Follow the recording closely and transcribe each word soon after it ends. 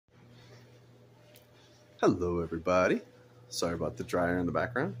Hello everybody. Sorry about the dryer in the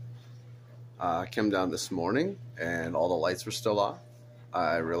background. I came down this morning and all the lights were still off.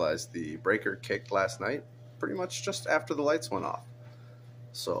 I realized the breaker kicked last night pretty much just after the lights went off.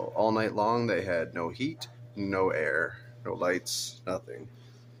 So all night long they had no heat, no air, no lights, nothing.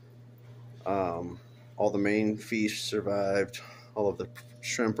 All the main fish survived. All of the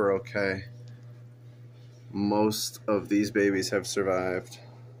shrimp are okay. Most of these babies have survived.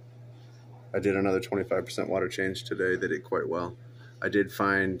 I did another 25% water change today. They did quite well. I did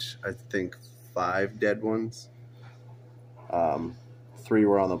find, I think, 5 dead ones. 3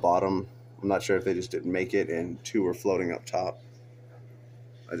 were on the bottom. I'm not sure if they just didn't make it, and 2 were floating up top.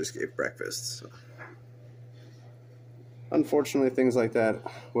 I just gave breakfast. So. Unfortunately, things like that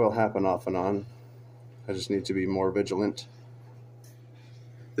will happen off and on. I just need to be more vigilant.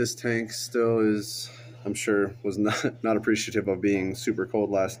 This tank still is, I'm sure, was not appreciative of being super cold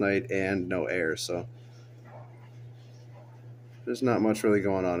last night and no air, so there's not much really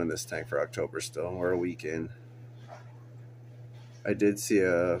going on in this tank for October still. We're a week in. I did see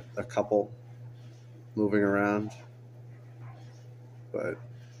a couple moving around, but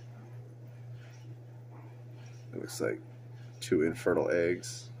it looks like 2 infertile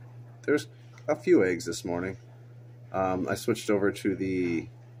eggs. There's a few eggs this morning. I switched over to the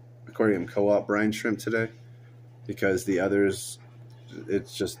aquarium co-op brine shrimp today because the others,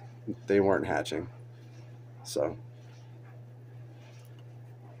 it's just, they weren't hatching. So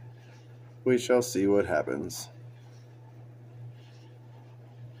we shall see what happens.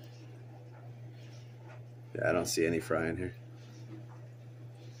 Yeah, I don't see any fry in here.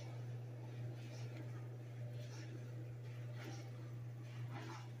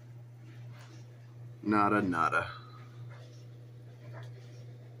 Nada.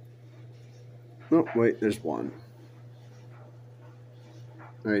 Oh, wait, there's one.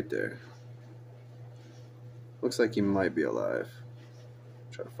 Right there. Looks like he might be alive.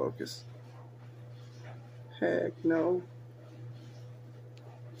 Try to focus. Heck no.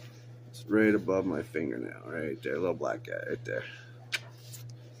 It's right above my fingernail, right there. Little black guy right there.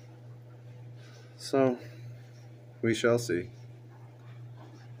 So, we shall see.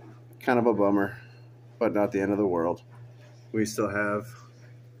 Kind of a bummer, but not the end of the world. We still have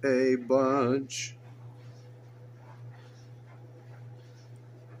a bunch.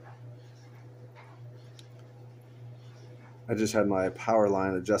 I just had my power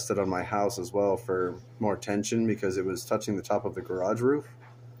line adjusted on my house as well for more tension because it was touching the top of the garage roof.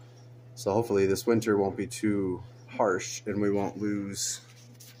 So hopefully this winter won't be too harsh and we won't lose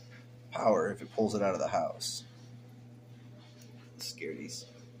power if it pulls it out of the house. Scaredies.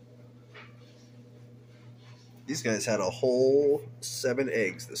 These guys had a whole 7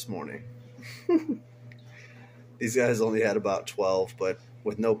 eggs this morning. These guys only had about 12, but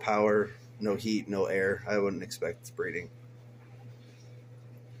with no power, no heat, no air, I wouldn't expect it's breeding.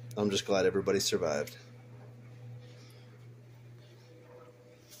 I'm just glad everybody survived.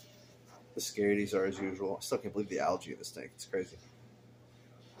 The scaredies are as usual. I still can't believe the algae in this tank. It's crazy.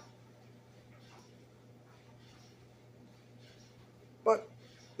 But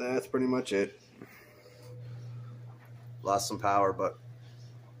that's pretty much it. Lost some power, but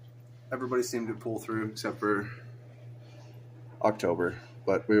everybody seemed to pull through except for October.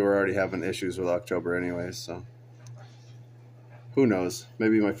 But we were already having issues with October anyways, so who knows?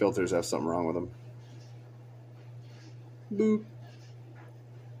 Maybe my filters have something wrong with them. Boop.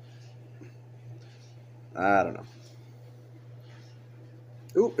 I don't know.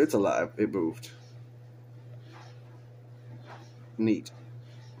 Oop, it's alive. It moved. Neat.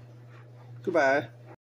 Goodbye.